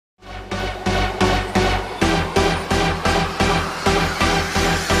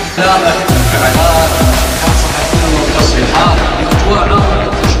Me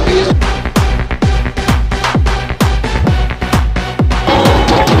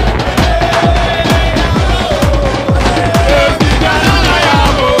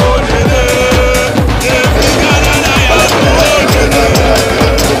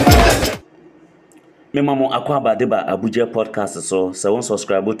mamo akwaba deba Abuja podcast so won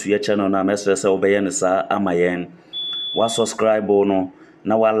subscribe to your channel na mesre se obeye ne sa amayen wa subscribe no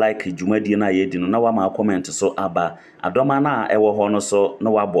na wa like jumadi na yedi no na wa ma comment so aba adoma na ewo ho no so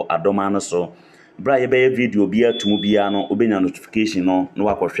na wa bo adoma no so bra ye be video bia tumu bia no obenya notification no na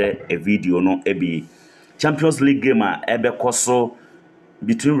wa kohwe e video no ebi Champions League game a ebe koso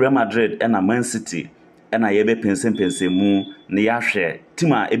between Real Madrid and Man City and I ebe pense mu ne yahwe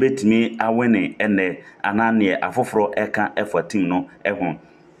team a ebetimi awene ene anane afoforo eka effort team no ehun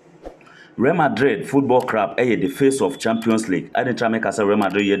Real Madrid Football Club the face of Champions League. I didn't try make us Real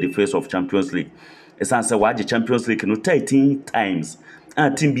Madrid the face of Champions League. It's answer why the Champions League no 13 times.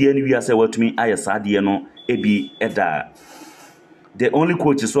 And team be any we say what to me I sadie no ebi eda. The only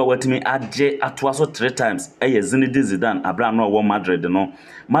coach is what to me Attah so 3 times. Zinedine Zidane Abraham no won Madrid no.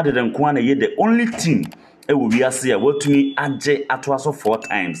 Madrid and Kwane the only team we are see what to me Attah so 4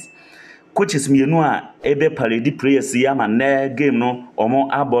 times. Coaches mienu a ebe parade players ya ma na game no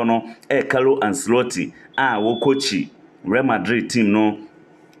omo abo no Carlo Ancelotti wo coachi Real Madrid team no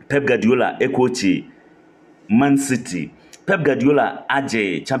Pep Guardiola coachi Man City. Pep Guardiola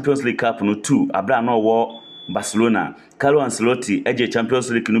aje Champions League Cup no 2 abra no wo Barcelona. Carlo Ancelotti aje Champions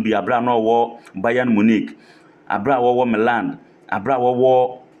League no bi abra no wo Bayern Munich. Abra wo Milan. Abra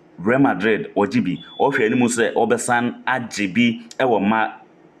wo Real Madrid ojibi. O hwe animu se obesan aje bi wo ma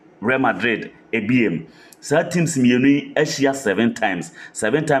Real Madrid ABM. Sa teams mienu ashia 7 times.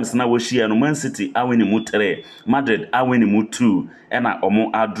 7 times na wo shia no Man City awini mu 3, Madrid awini mu 2, ena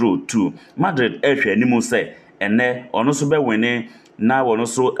omo adro 2. Madrid ehwe animu se ene ono so be wene na wono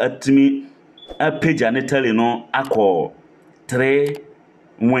so atimi page ane tele no akọ 3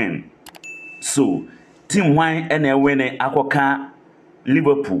 win. So team wine ene wene akoka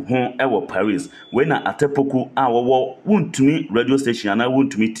Liverpool hon ewo Paris we na Poku wo WONTUMI radio station na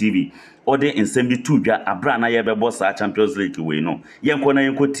WONTUMI TV ode nsem bi tu dwa abra na ye bebo sa Champions League we no yenko na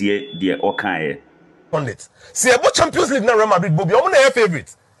yenko tie de okan on it see about Champions League na Real Madrid bobi omo na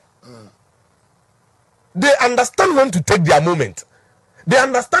favorite. They understand when to take their moment. They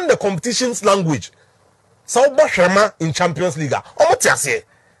understand the competition's language. So Shema in Champions League omo tiase.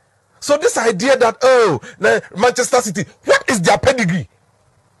 So this idea that Manchester City, what is their pedigree?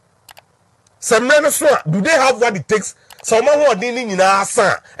 Some men do they have what it takes? Someone who are dealing in our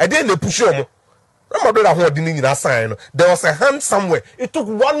son, and then they push them. There was a hand somewhere. It took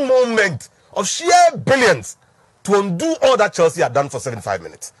 1 moment of sheer brilliance to undo all that Chelsea had done for 75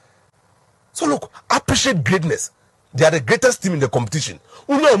 minutes. So look, appreciate greatness. They are the greatest team in the competition.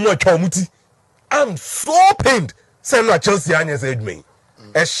 I'm so pained saying that Chelsea said me.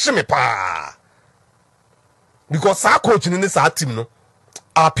 Because our coach in this team no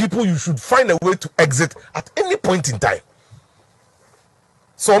are people you should find a way to exit at any point in time.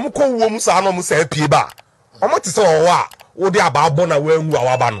 So I'm going to say pieba. I'm not to say they are born away who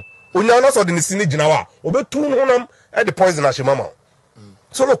are ban. Only not so the Nisini Jinawa. Obe two honam at the poison Ashimama.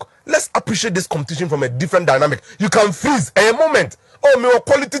 So look, let's appreciate this competition from a different dynamic. You can freeze a moment. Oh, my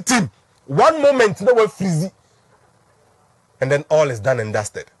quality team. 1 moment, no one freezy. And then all is done and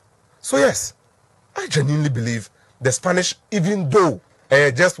dusted. So yes, I genuinely believe the Spanish, even though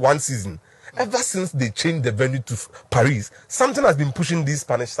just 1 season, ever since they changed the venue to Paris, something has been pushing these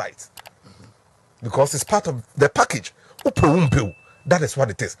Spanish sides. Because it's part of the package. That is what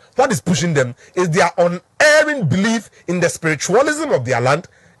it is. What is pushing them is their unerring belief in the spiritualism of their land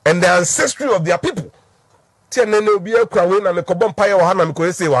and the ancestry of their people.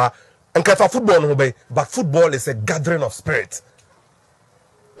 But football is a gathering of spirits.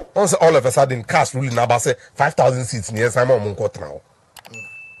 Once all of a sudden, cast ruling about say 5,000 seats near Simon Munko now.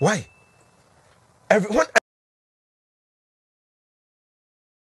 Why? When